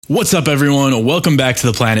What's up, everyone? Welcome back to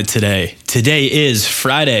the planet today. Today is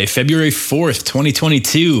Friday, February 4th,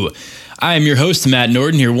 2022. I am your host, Matt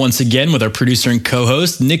Norton, here once again with our producer and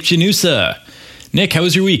co-host, Nick Janusa. Nick, how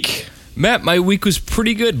was your week? Matt, my week was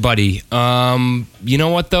pretty good, buddy. You know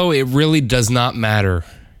what, though? It really does not matter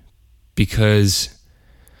because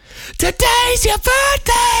today's your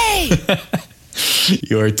birthday!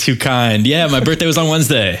 You're too kind. Yeah, my birthday was on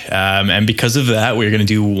Wednesday. And because of that, we're going to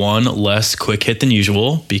do one less quick hit than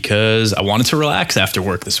usual because I wanted to relax after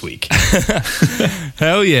work this week.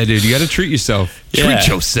 Hell yeah, dude. You got to treat yourself. Yeah. Treat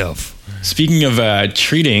yourself. Speaking of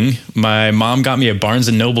treating, my mom got me a Barnes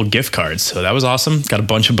 & Noble gift card. So that was awesome. Got a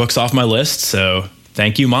bunch of books off my list. So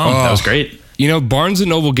thank you, Mom. That was great. You know, Barnes &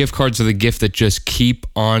 Noble gift cards are the gift that just keep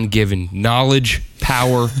on giving. Knowledge,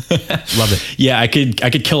 power, love it. Yeah, I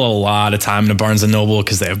could kill a lot of time in a Barnes & Noble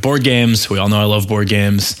because they have board games. We all know I love board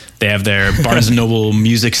games. They have their Barnes & Noble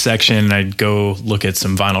music section. I'd go look at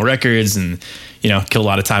some vinyl records and, kill a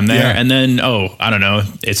lot of time there. Yeah. And then, I don't know,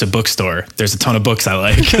 it's a bookstore. There's a ton of books I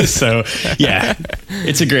like. So, yeah,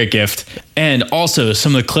 it's a great gift. And also,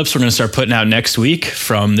 some of the clips we're going to start putting out next week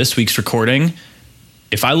from this week's recording.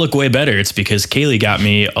 If I look way better, it's because Kaylee got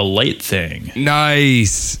me a light thing.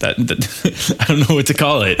 Nice. That I don't know what to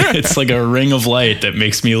call it. It's like a ring of light that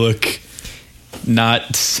makes me look not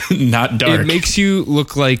dark. It makes you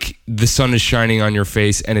look like the sun is shining on your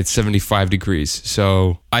face and it's 75 degrees.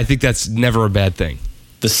 So I think that's never a bad thing.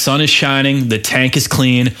 The sun is shining. The tank is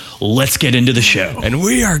clean. Let's get into the show. And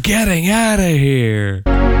we are getting out of here.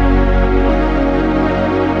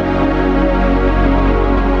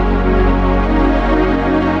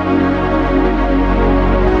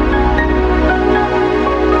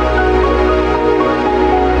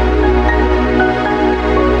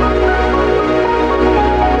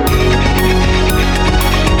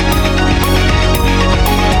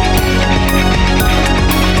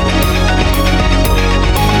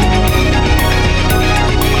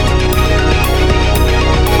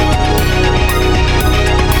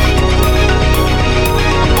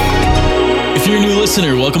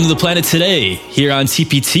 Listener, welcome to the planet today. Here on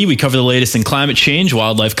TPT, we cover the latest in climate change,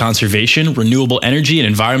 wildlife conservation, renewable energy, and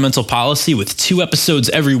environmental policy with 2 episodes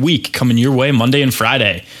every week coming your way Monday and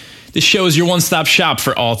Friday. This show is your one-stop shop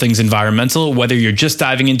for all things environmental, whether you're just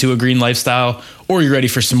diving into a green lifestyle or you're ready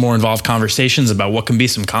for some more involved conversations about what can be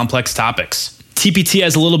some complex topics. TPT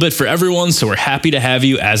has a little bit for everyone, so we're happy to have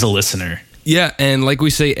you as a listener. Yeah, and like we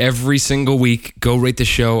say every single week, go rate the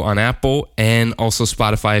show on Apple and also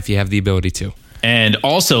Spotify if you have the ability to. And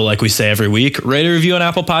also, like we say every week, rate a review on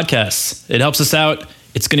Apple Podcasts. It helps us out.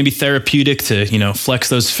 It's going to be therapeutic to, flex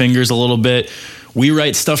those fingers a little bit. We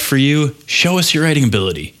write stuff for you. Show us your writing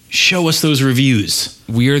ability. Show us those reviews.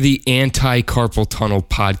 We are the anti-carpal tunnel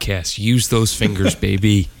podcast. Use those fingers,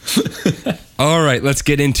 baby. All right, let's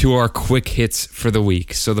get into our quick hits for the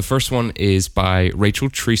week. So the first one is by Rachel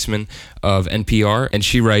Treisman of NPR, and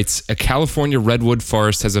she writes, a California redwood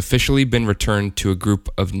forest has officially been returned to a group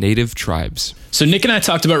of native tribes. So Nick and I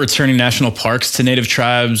talked about returning national parks to native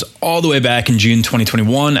tribes all the way back in June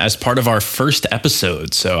 2021 as part of our first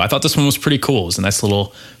episode. So I thought this one was pretty cool. It was a nice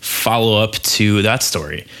little follow-up to that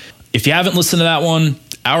story. If you haven't listened to that one,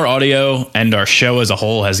 our audio and our show as a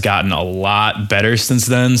whole has gotten a lot better since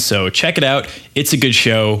then, so check it out. It's a good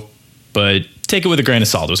show, but take it with a grain of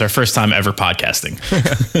salt. It was our first time ever podcasting.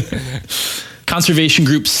 Conservation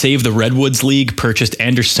group Save the Redwoods League purchased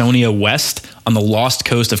Andersonia West on the lost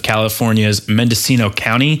coast of California's Mendocino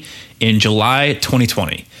County in July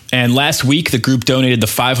 2020. And last week, the group donated the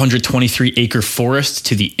 523-acre forest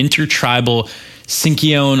to the Intertribal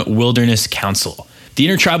Sinkyone Wilderness Council. The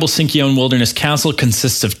Intertribal Sinkyone Wilderness Council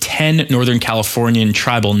consists of 10 Northern Californian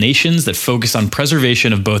tribal nations that focus on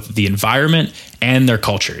preservation of both the environment and their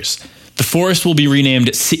cultures. The forest will be renamed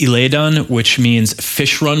Si'iledon, which means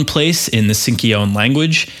fish run place in the Sinkyone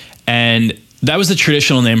language, and that was the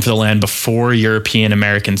traditional name for the land before European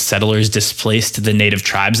American settlers displaced the native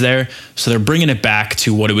tribes there, so they're bringing it back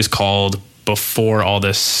to what it was called before all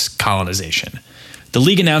this colonization. The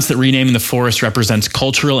League announced that renaming the forest represents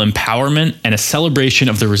cultural empowerment and a celebration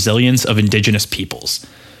of the resilience of indigenous peoples.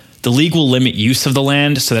 The League will limit use of the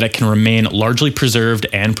land so that it can remain largely preserved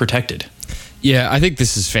and protected. Yeah, I think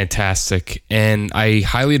this is fantastic, and I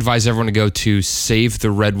highly advise everyone to go to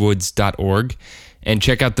savetheredwoods.org and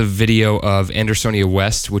check out the video of Andersonia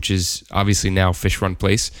West, which is obviously now Fish Run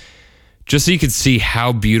Place, just so you can see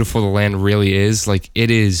how beautiful the land really is. Like, it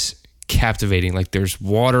is captivating. Like, there's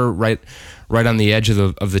water right on the edge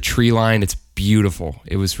of the tree line. It's beautiful.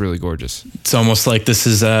 It was really gorgeous. It's almost like this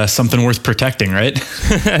is something worth protecting, right?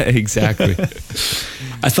 Exactly.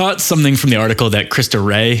 I thought something from the article that Krista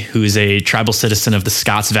Ray, who is a tribal citizen of the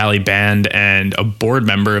Scotts Valley Band and a board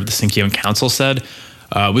member of the Sinkyone Council, said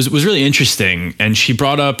was really interesting. And she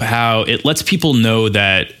brought up how it lets people know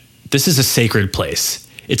that this is a sacred place.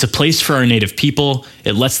 It's a place for our native people.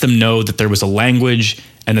 It lets them know that there was a language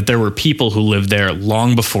and that there were people who lived there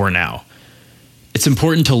long before now. It's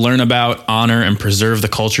important to learn about, honor, and preserve the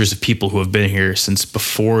cultures of people who have been here since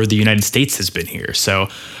before the United States has been here. So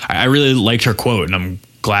I really liked her quote, and I'm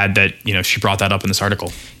glad that, she brought that up in this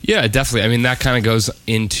article. Yeah, definitely. I mean, that kind of goes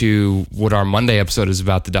into what our Monday episode is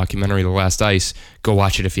about, the documentary The Last Ice. Go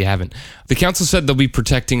watch it if you haven't. The council said they'll be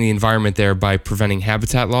protecting the environment there by preventing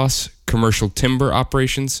habitat loss, commercial timber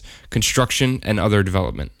operations, construction, and other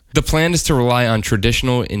development. The plan is to rely on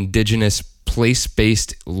traditional indigenous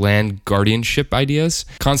place-based land guardianship ideas,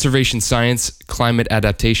 conservation science, climate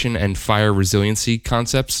adaptation, and fire resiliency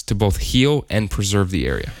concepts to both heal and preserve the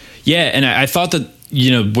area. Yeah, and I thought that,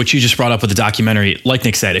 what you just brought up with the documentary, like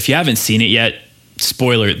Nick said, if you haven't seen it yet,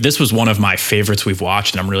 spoiler, this was one of my favorites we've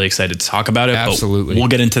watched, and I'm really excited to talk about it. Absolutely. But we'll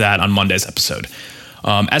get into that on Monday's episode.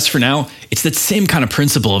 As for now, it's that same kind of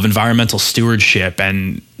principle of environmental stewardship,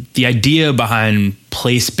 and the idea behind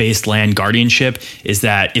place-based land guardianship is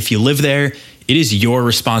that if you live there, it is your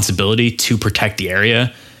responsibility to protect the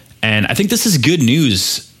area. And I think this is good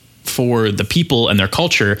news for the people and their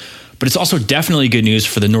culture, but it's also definitely good news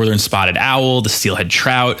for the northern spotted owl, the steelhead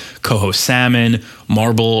trout, coho salmon,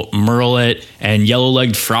 marble murrelet, and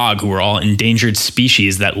yellow-legged frog, who are all endangered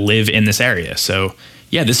species that live in this area. So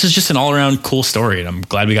yeah, this is just an all-around cool story, and I'm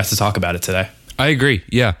glad we got to talk about it today. I agree,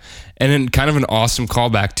 yeah. And then kind of an awesome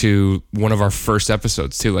callback to one of our first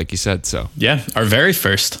episodes too, like you said. So yeah, our very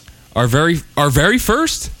first. Our very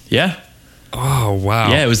first? Yeah. Oh, wow.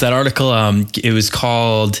 Yeah, it was that article. It was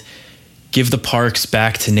called "Give the Parks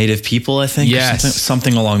Back to Native People," I think. Yes. Or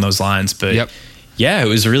something along those lines. But yep. Yeah, it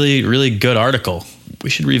was a really, really good article. We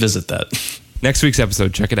should revisit that. Next week's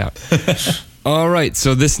episode, check it out. All right,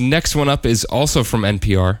 so this next one up is also from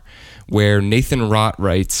NPR, where Nathan Rott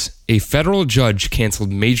writes, a federal judge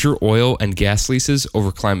canceled major oil and gas leases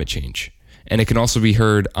over climate change. And it can also be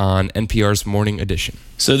heard on NPR's Morning Edition.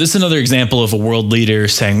 So this is another example of a world leader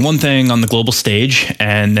saying one thing on the global stage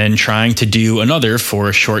and then trying to do another for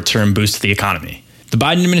a short-term boost to the economy. The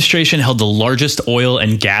Biden administration held the largest oil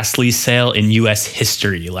and gas lease sale in U.S.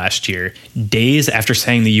 history last year, days after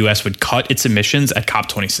saying the U.S. would cut its emissions at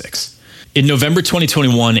COP26. In November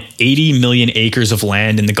 2021, 80 million acres of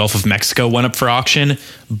land in the Gulf of Mexico went up for auction.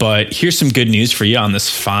 But here's some good news for you on this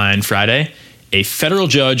fine Friday. A federal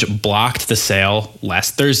judge blocked the sale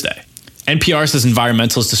last Thursday. NPR says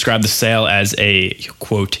environmentalists describe the sale as a,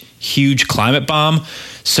 quote, huge climate bomb.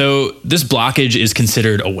 So this blockage is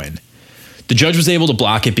considered a win. The judge was able to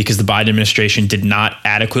block it because the Biden administration did not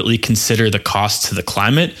adequately consider the costs to the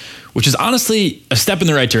climate, which is honestly a step in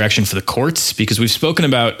the right direction for the courts, because we've spoken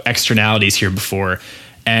about externalities here before.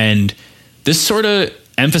 And this sort of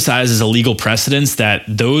emphasizes a legal precedence that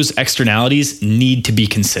those externalities need to be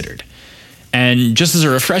considered. And just as a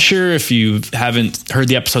refresher, if you haven't heard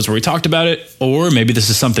the episodes where we talked about it, or maybe this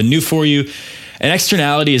is something new for you, an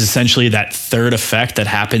externality is essentially that third effect that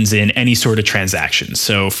happens in any sort of transaction.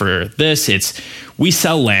 So for this, it's we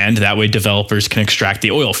sell land, that way developers can extract the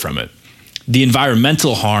oil from it. The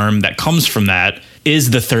environmental harm that comes from that is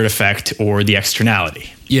the third effect or the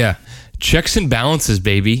externality. Yeah. Checks and balances,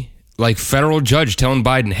 baby. Like federal judge telling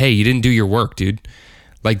Biden, hey, you didn't do your work, dude.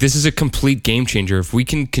 Like, this is a complete game changer. If we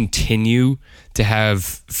can continue to have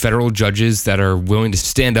federal judges that are willing to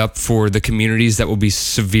stand up for the communities that will be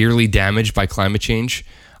severely damaged by climate change,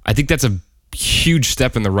 I think that's a huge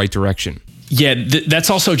step in the right direction. Yeah,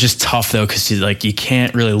 that's also just tough, though, because you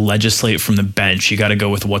can't really legislate from the bench. You got to go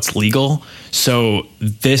with what's legal. So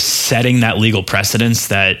this setting that legal precedence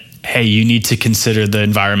that, hey, you need to consider the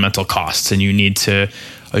environmental costs and you need to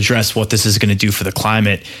address what this is going to do for the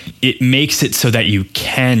climate, it makes it so that you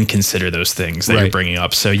can consider those things that you're bringing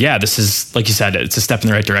up. So yeah, this is, like you said, it's a step in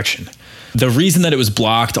the right direction. The reason that it was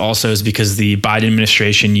blocked also is because the Biden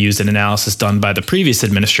administration used an analysis done by the previous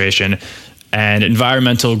administration, and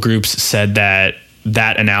environmental groups said that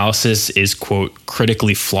that analysis is, quote,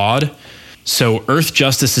 critically flawed. So Earth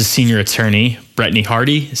Justice's senior attorney, Brittany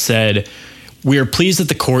Hardy, said, "We are pleased that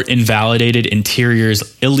the court invalidated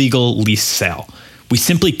Interior's illegal lease sale. We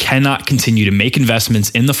simply cannot continue to make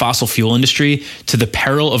investments in the fossil fuel industry to the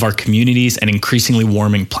peril of our communities and increasingly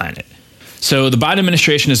warming planet." So the Biden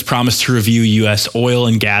administration has promised to review U.S. oil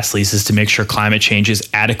and gas leases to make sure climate change is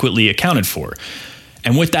adequately accounted for.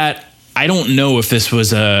 And with that, I don't know if this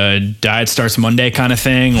was a diet starts Monday kind of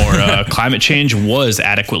thing or climate change was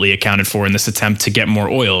adequately accounted for in this attempt to get more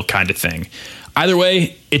oil kind of thing. Either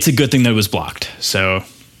way, it's a good thing that it was blocked. So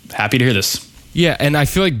happy to hear this. Yeah, and I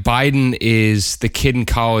feel like Biden is the kid in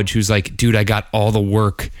college who's like, dude, I got all the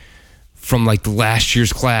work from like last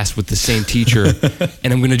year's class with the same teacher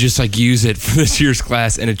and I'm going to just like use it for this year's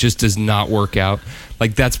class, and it just does not work out.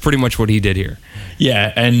 Like that's pretty much what he did here.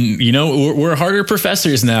 Yeah, and you know, we're harder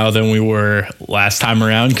professors now than we were last time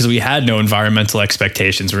around because we had no environmental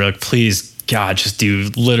expectations. We're like, please, God, just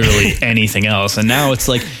do literally anything else. And now it's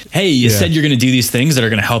like, hey, you said you're going to do these things that are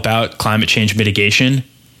going to help out climate change mitigation.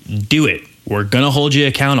 Do it. We're going to hold you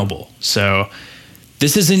accountable. So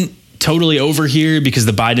this isn't totally over here because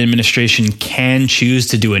the Biden administration can choose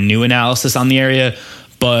to do a new analysis on the area.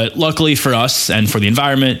 But luckily for us and for the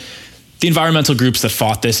environment, the environmental groups that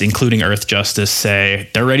fought this, including Earth Justice, say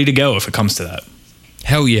they're ready to go if it comes to that.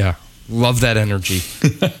 Hell yeah. Love that energy.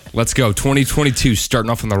 Let's go. 2022 starting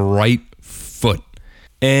off on the right foot.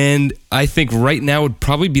 And I think right now would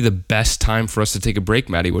probably be the best time for us to take a break,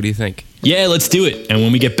 Maddie. What do you think? Yeah, let's do it. And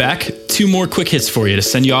when we get back, 2 more quick hits for you to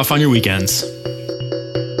send you off on your weekends.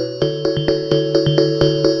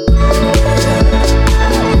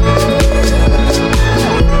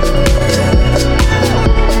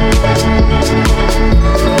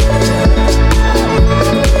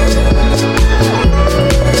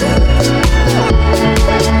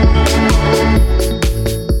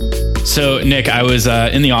 So, Nick, I was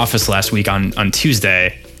in the office last week on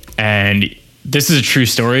Tuesday, and this is a true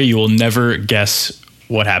story. You will never guess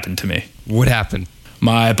what happened to me. What happened?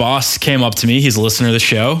 My boss came up to me. He's a listener of the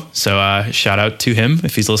show, so shout out to him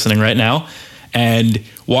if he's listening right now, and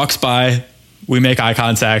walks by. We make eye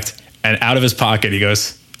contact, and out of his pocket, he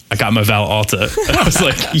goes, I got my Val Alta. And I was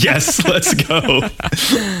like, yes, let's go.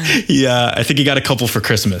 Yeah, I think he got a couple for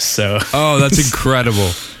Christmas. So. Oh, that's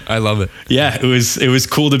incredible. I love it. Yeah, it was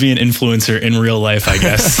cool to be an influencer in real life, I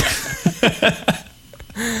guess.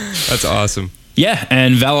 That's awesome. Yeah,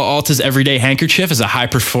 and Vala Alta's Everyday Handkerchief is a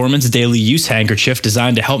high-performance, daily-use handkerchief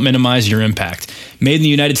designed to help minimize your impact. Made in the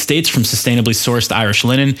United States from sustainably sourced Irish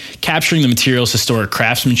linen, capturing the material's historic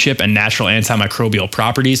craftsmanship and natural antimicrobial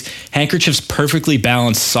properties, handkerchiefs perfectly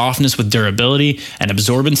balance softness with durability and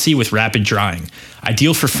absorbency with rapid drying.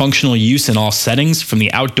 Ideal for functional use in all settings, from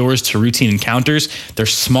the outdoors to routine encounters, their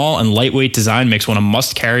small and lightweight design makes one a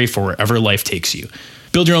must-carry for wherever life takes you.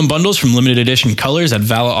 Build your own bundles from limited edition colors at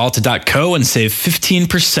valaalta.co and save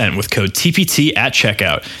 15% with code TPT at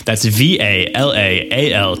checkout. That's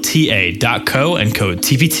VALAALTA.co and code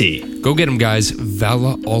TPT. Go get them, guys.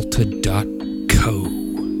 valaalta.co.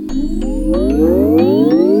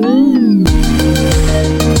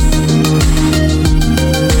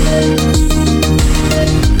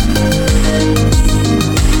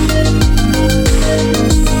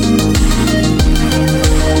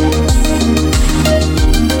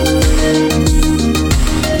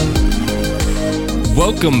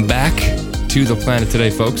 Welcome back to The Planet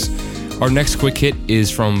Today, folks. Our next quick hit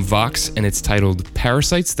is from Vox, and it's titled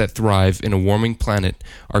Parasites That Thrive in a Warming Planet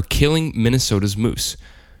Are Killing Minnesota's Moose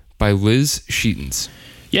by Liz Sheetens.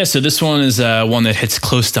 Yeah, so this one is one that hits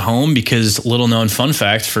close to home because, little known fun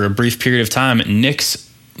fact, for a brief period of time, Nick's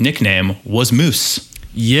nickname was Moose.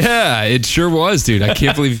 Yeah, it sure was, dude. I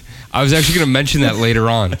can't believe I was actually going to mention that later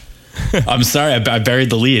on. I'm sorry, I buried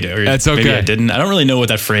the lead. Or that's okay. Maybe I didn't. I don't really know what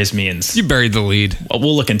that phrase means. You buried the lead. Well,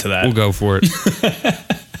 we'll look into that. We'll go for it.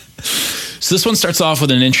 So this one starts off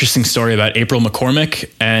with an interesting story about April McCormick,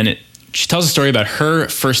 and she tells a story about her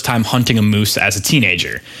first time hunting a moose as a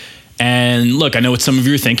teenager. And look, I know what some of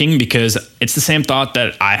you are thinking because it's the same thought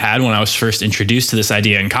that I had when I was first introduced to this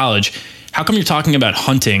idea in college. How come you're talking about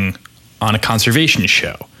hunting on a conservation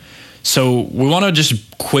show? So we want to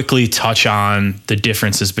just quickly touch on the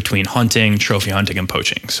differences between hunting, trophy hunting, and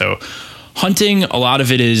poaching. So hunting, a lot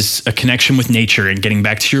of it is a connection with nature and getting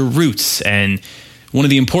back to your roots. And one of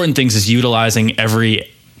the important things is utilizing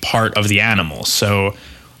every part of the animal. So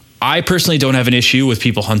I personally don't have an issue with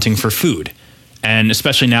people hunting for food. And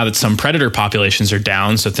especially now that some predator populations are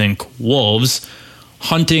down, so think wolves,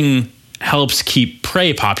 hunting helps keep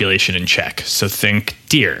prey population in check. So think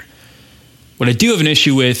deer. What I do have an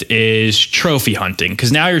issue with is trophy hunting,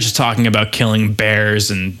 because now you're just talking about killing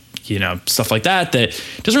bears and, stuff like that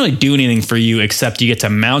doesn't really do anything for you except you get to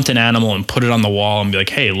mount an animal and put it on the wall and be like,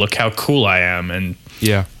 hey, look how cool I am. And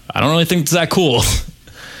yeah, I don't really think it's that cool.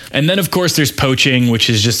 And then, of course, there's poaching, which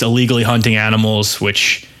is just illegally hunting animals,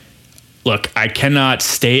 which, look, I cannot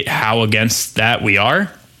state how against that we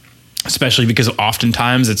are, especially because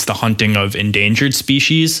oftentimes it's the hunting of endangered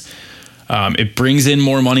species. It brings in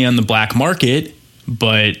more money on the black market,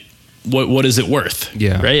 but what is it worth?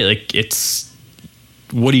 Yeah. Right? Like,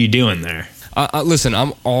 what are you doing there? Listen,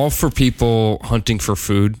 I'm all for people hunting for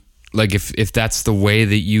food. Like, if that's the way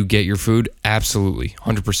that you get your food, absolutely,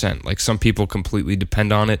 100%. Like, some people completely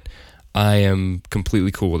depend on it. I am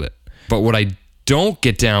completely cool with it. But what I don't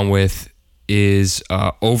get down with is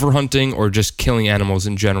overhunting or just killing animals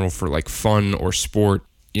in general for like fun or sport,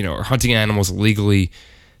 or hunting animals illegally.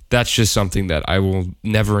 That's just something that I will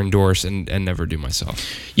never endorse and never do myself.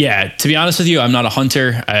 Yeah, to be honest with you, I'm not a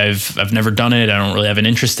hunter. I've never done it. I don't really have an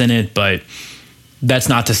interest in it, but that's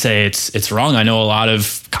not to say it's wrong. I know a lot of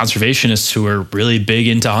conservationists who are really big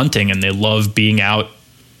into hunting and they love being out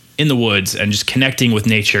in the woods and just connecting with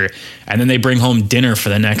nature. And then they bring home dinner for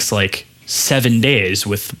the next like 7 days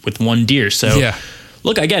with one deer. So yeah.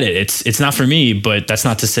 Look, I get it. It's not for me, but that's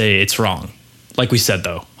not to say it's wrong. Like we said,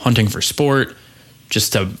 though, hunting for sport,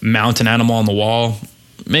 just to mount an animal on the wall,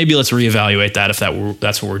 maybe let's reevaluate that if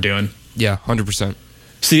that's what we're doing. Yeah, 100%.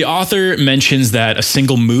 So the author mentions that a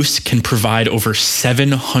single moose can provide over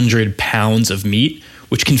 700 pounds of meat,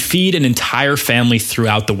 which can feed an entire family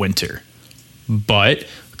throughout the winter. But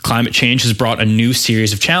climate change has brought a new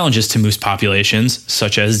series of challenges to moose populations,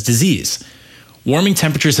 such as disease. Warming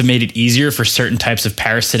temperatures have made it easier for certain types of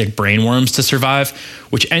parasitic brainworms to survive,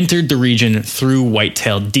 which entered the region through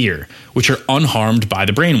white-tailed deer, which are unharmed by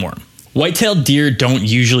the brainworm. White-tailed deer don't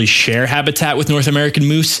usually share habitat with North American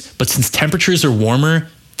moose, but since temperatures are warmer,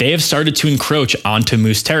 they have started to encroach onto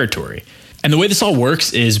moose territory. And the way this all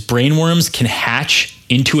works is brainworms can hatch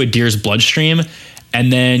into a deer's bloodstream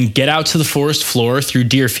and then get out to the forest floor through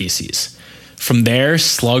deer feces. From there,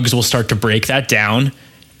 slugs will start to break that down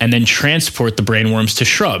and then transport the brainworms to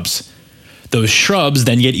shrubs. Those shrubs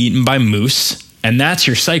then get eaten by moose, and that's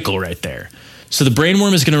your cycle right there. So the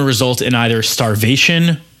brainworm is going to result in either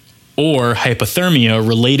starvation or hypothermia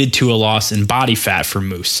related to a loss in body fat for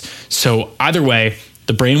moose. So either way,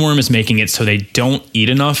 the brainworm is making it so they don't eat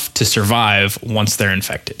enough to survive once they're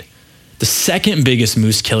infected. The second biggest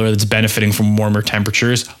moose killer that's benefiting from warmer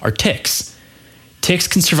temperatures are ticks. Ticks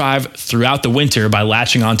can survive throughout the winter by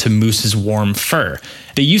latching onto moose's warm fur.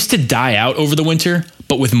 They used to die out over the winter,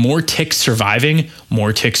 but with more ticks surviving,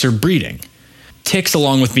 more ticks are breeding. Ticks,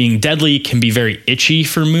 along with being deadly, can be very itchy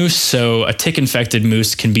for moose, so a tick-infected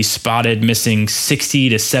moose can be spotted missing 60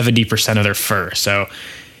 to 70% of their fur. So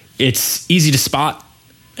it's easy to spot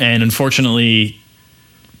and unfortunately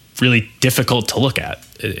really difficult to look at.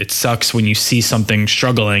 It sucks when you see something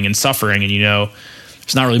struggling and suffering and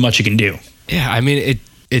there's not really much you can do. Yeah, I mean,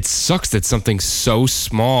 it sucks that something so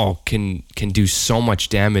small can do so much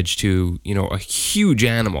damage to, a huge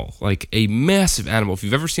animal, like a massive animal. If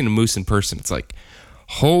you've ever seen a moose in person, it's like,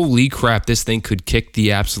 holy crap, this thing could kick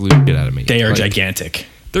the absolute shit out of me. They are gigantic.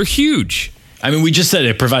 They're huge. I mean, we just said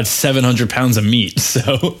it provides 700 pounds of meat,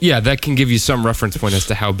 so... Yeah, that can give you some reference point as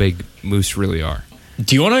to how big moose really are.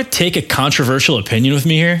 Do you want to take a controversial opinion with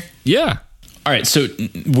me here? Yeah. All right, so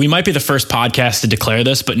we might be the first podcast to declare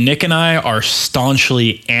this, but Nick and I are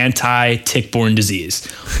staunchly anti-tick-borne disease.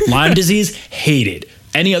 Lyme disease, hate it.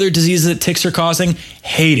 Any other diseases that ticks are causing,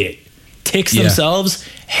 hate it. Ticks themselves,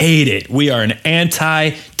 hate it. We are an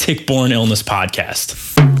anti-tick-borne illness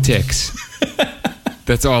podcast. Ticks.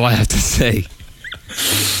 That's all I have to say.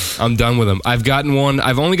 I'm done with them. I've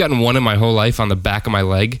only gotten one in my whole life on the back of my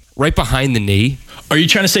leg, right behind the knee. Are you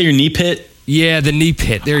trying to say your knee pit? Yeah, the knee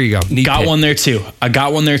pit. There you go. Got one there too. I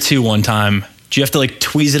got one there too one time. Do you have to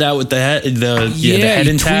tweeze it out with the head, the head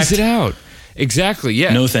intact? Tweeze it out. Exactly.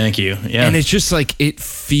 Yeah. No, thank you. Yeah. And it's just it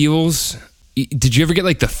feels. Did you ever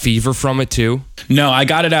get the fever from it too? No, I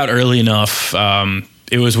got it out early enough.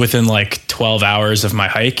 It was within 12 hours of my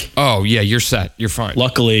hike. Oh yeah, you're set. You're fine.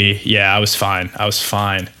 Luckily, yeah, I was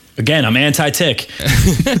fine. Again, I'm anti-tick.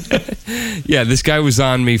 Yeah, this guy was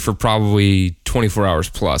on me for probably 24 hours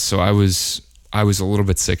plus, so I was a little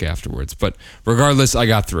bit sick afterwards. But regardless, I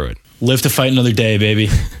got through it. Live to fight another day, baby.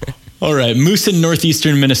 All right, moose in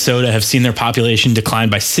northeastern Minnesota have seen their population decline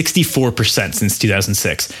by 64% since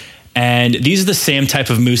 2006. And these are the same type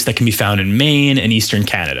of moose that can be found in Maine and eastern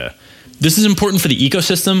Canada. This is important for the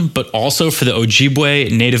ecosystem, but also for the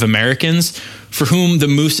Ojibwe Native Americans, for whom the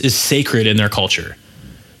moose is sacred in their culture.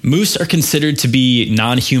 Moose are considered to be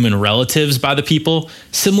non-human relatives by the people,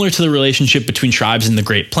 similar to the relationship between tribes in the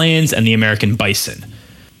Great Plains and the American bison.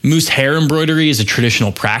 Moose hair embroidery is a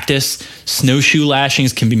traditional practice. Snowshoe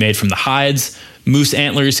lashings can be made from the hides. Moose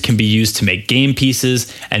antlers can be used to make game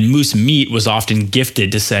pieces, and moose meat was often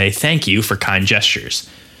gifted to say thank you for kind gestures.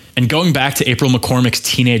 And going back to April McCormick's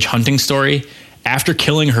teenage hunting story, after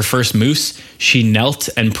killing her first moose, she knelt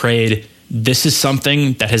and prayed, "This is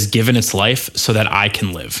something that has given its life so that I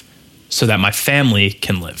can live." so that my family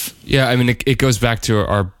can live. Yeah, I mean, it goes back to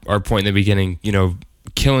our point in the beginning,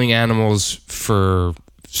 killing animals for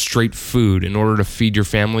straight food in order to feed your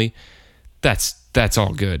family, that's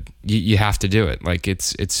all good. You have to do it. Like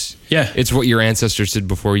it's what your ancestors did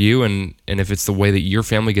before you, and if it's the way that your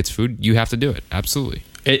family gets food, you have to do it. Absolutely.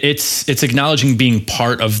 It's acknowledging being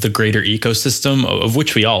part of the greater ecosystem, of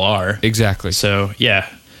which we all are. Exactly. So, yeah.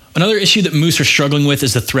 Another issue that moose are struggling with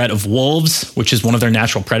is the threat of wolves, which is one of their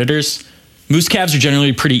natural predators. Moose calves are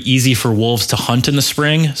generally pretty easy for wolves to hunt in the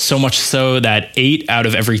spring, so much so that 8 out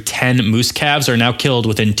of every 10 moose calves are now killed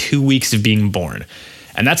within 2 weeks of being born.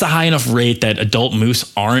 And that's a high enough rate that adult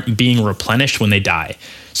moose aren't being replenished when they die.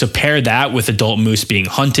 So pair that with adult moose being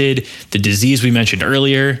hunted, the disease we mentioned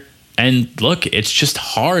earlier, and look, it's just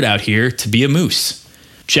hard out here to be a moose.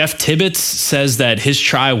 Jeff Tibbetts says that his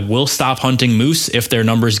tribe will stop hunting moose if their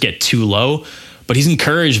numbers get too low, but he's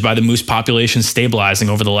encouraged by the moose population stabilizing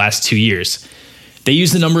over the last 2 years. They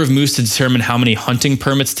use the number of moose to determine how many hunting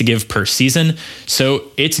permits to give per season, so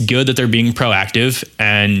it's good that they're being proactive.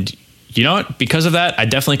 And you know what? Because of that, I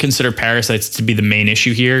definitely consider parasites to be the main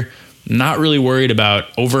issue here. Not really worried about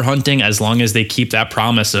overhunting as long as they keep that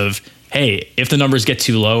promise of, hey, if the numbers get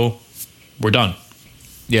too low, we're done.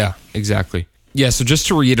 Yeah, exactly. Yeah, so just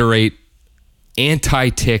to reiterate,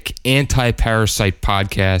 anti-tick, anti-parasite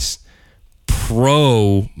podcast,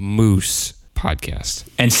 pro-moose podcast.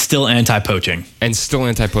 And still anti-poaching.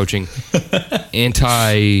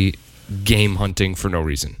 Anti-game hunting for no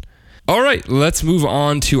reason. All right, let's move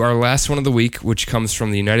on to our last one of the week, which comes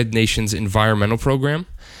from the United Nations Environmental Program.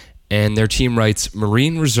 And their team writes,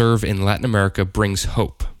 Marine Reserve in Latin America brings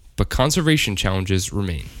hope, but conservation challenges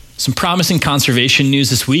remain. Some promising conservation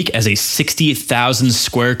news this week as a 60,000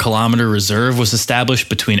 square kilometer reserve was established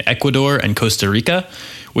between Ecuador and Costa Rica,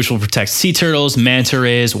 which will protect sea turtles, manta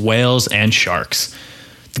rays, whales, and sharks.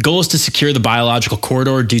 The goal is to secure the biological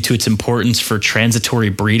corridor due to its importance for transitory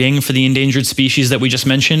breeding for the endangered species that we just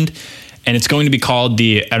mentioned, and it's going to be called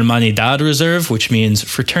the Hermanidad Reserve, which means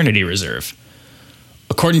Fraternity Reserve.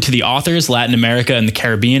 According to the authors, Latin America and the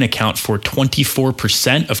Caribbean account for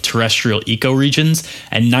 24% of terrestrial ecoregions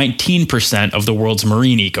and 19% of the world's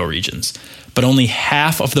marine ecoregions, but only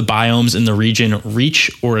half of the biomes in the region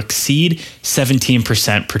reach or exceed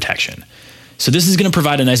 17% protection. So this is going to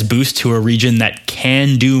provide a nice boost to a region that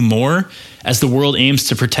can do more as the world aims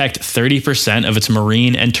to protect 30% of its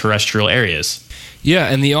marine and terrestrial areas.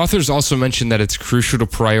 Yeah, and the authors also mentioned that it's crucial to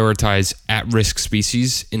prioritize at-risk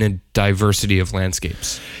species in a diversity of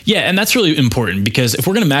landscapes. Yeah, and that's really important because if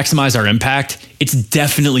we're going to maximize our impact, it's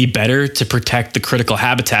definitely better to protect the critical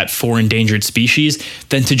habitat for endangered species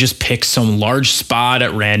than to just pick some large spot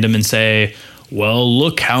at random and say, well,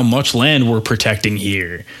 look how much land we're protecting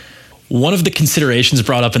here. One of the considerations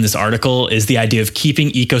brought up in this article is the idea of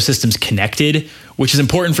keeping ecosystems connected, which is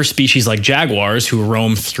important for species like jaguars who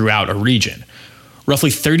roam throughout a region.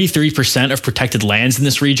 Roughly 33% of protected lands in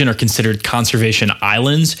this region are considered conservation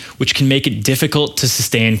islands, which can make it difficult to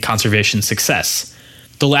sustain conservation success.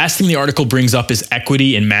 The last thing the article brings up is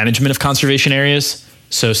equity in management of conservation areas.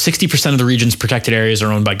 So 60% of the region's protected areas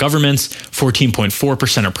are owned by governments,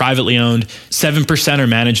 14.4% are privately owned, 7% are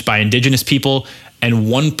managed by indigenous people, and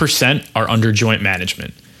 1% are under joint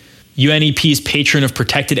management. UNEP's patron of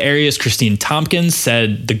protected areas, Christine Tompkins,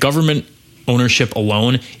 said the government ownership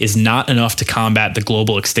alone is not enough to combat the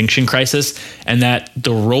global extinction crisis, and that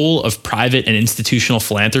the role of private and institutional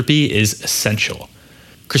philanthropy is essential.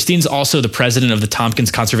 Christine's also the president of the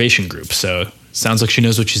Tompkins Conservation Group, so sounds like she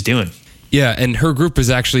knows what she's doing. Yeah, and her group has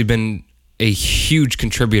actually been a huge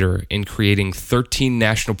contributor in creating 13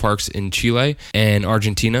 national parks in Chile and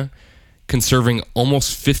Argentina, conserving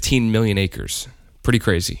almost 15 million acres. Pretty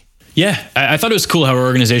crazy. Yeah, I thought it was cool how our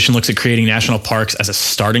organization looks at creating national parks as a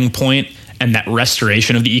starting point, and that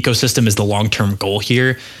restoration of the ecosystem is the long-term goal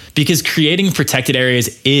here, because creating protected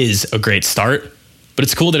areas is a great start, but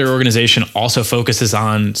it's cool that our organization also focuses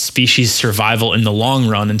on species survival in the long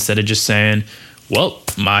run instead of just saying, well,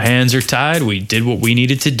 my hands are tied, we did what we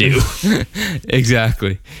needed to do.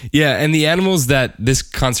 Exactly. Yeah, and the animals that this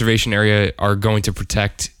conservation area are going to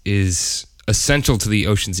protect is essential to the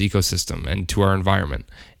ocean's ecosystem and to our environment.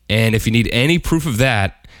 And if you need any proof of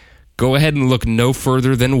that, go ahead and look no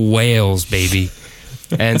further than whales, baby.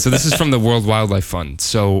 And so this is from the World Wildlife Fund.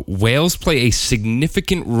 So whales play a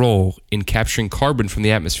significant role in capturing carbon from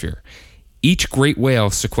the atmosphere. Each great whale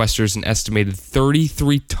sequesters an estimated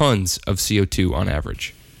 33 tons of CO2 on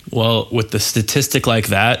average. Well, with the statistic like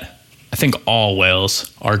that, I think all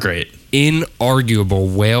whales are great.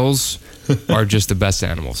 Inarguable. Whales are just the best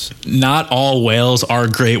animals. Not all whales are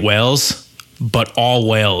great whales, but all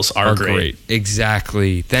whales are great.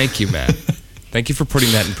 Exactly. Thank you, Matt. Thank you for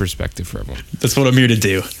putting that in perspective for everyone. That's what I'm here to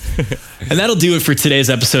do. And that'll do it for today's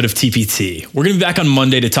episode of TPT. We're going to be back on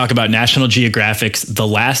Monday to talk about National Geographic's The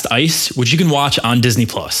Last Ice, which you can watch on Disney+.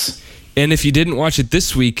 And if you didn't watch it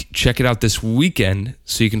this week, check it out this weekend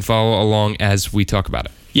so you can follow along as we talk about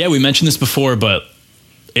it. Yeah, we mentioned this before, but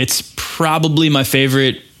it's probably my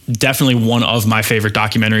favorite, definitely one of my favorite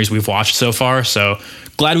documentaries we've watched so far. So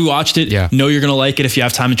glad we watched it. Yeah. Know you're going to like it if you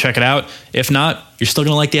have time to check it out. If not, you're still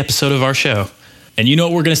going to like the episode of our show. And you know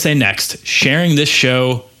what we're going to say next? Sharing this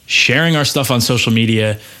show, sharing our stuff on social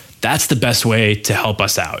media, that's the best way to help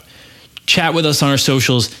us out. Chat with us on our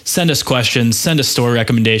socials, send us questions, send us story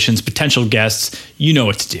recommendations, potential guests. You know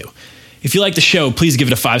what to do. If you like the show, please give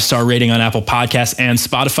it a 5-star rating on Apple Podcasts and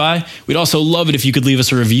Spotify. We'd also love it if you could leave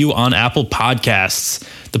us a review on Apple Podcasts.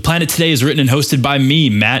 The Planet Today is written and hosted by me,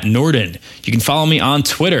 Matt Norden. You can follow me on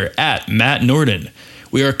Twitter at Matt Norden.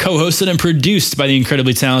 We are co-hosted and produced by the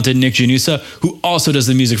incredibly talented Nick Janusa, who also does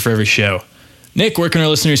the music for every show. Nick, where can our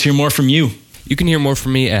listeners hear more from you? You can hear more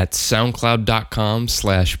from me at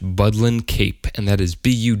soundcloud.com/BudlinCape, and that is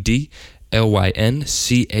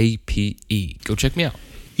BUDLYNCAPE. Go check me out.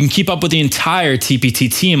 You can keep up with the entire TPT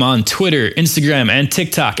team on Twitter, Instagram, and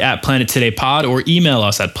TikTok at Planet Today Pod, or email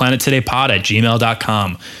us at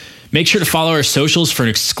planettodaypod@gmail.com. Make sure to follow our socials for an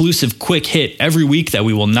exclusive quick hit every week that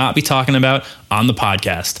we will not be talking about on the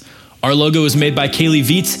podcast. Our logo is made by Kaylee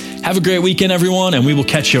Vietz. Have a great weekend, everyone, and we will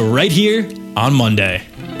catch you right here on Monday.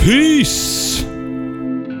 Peace!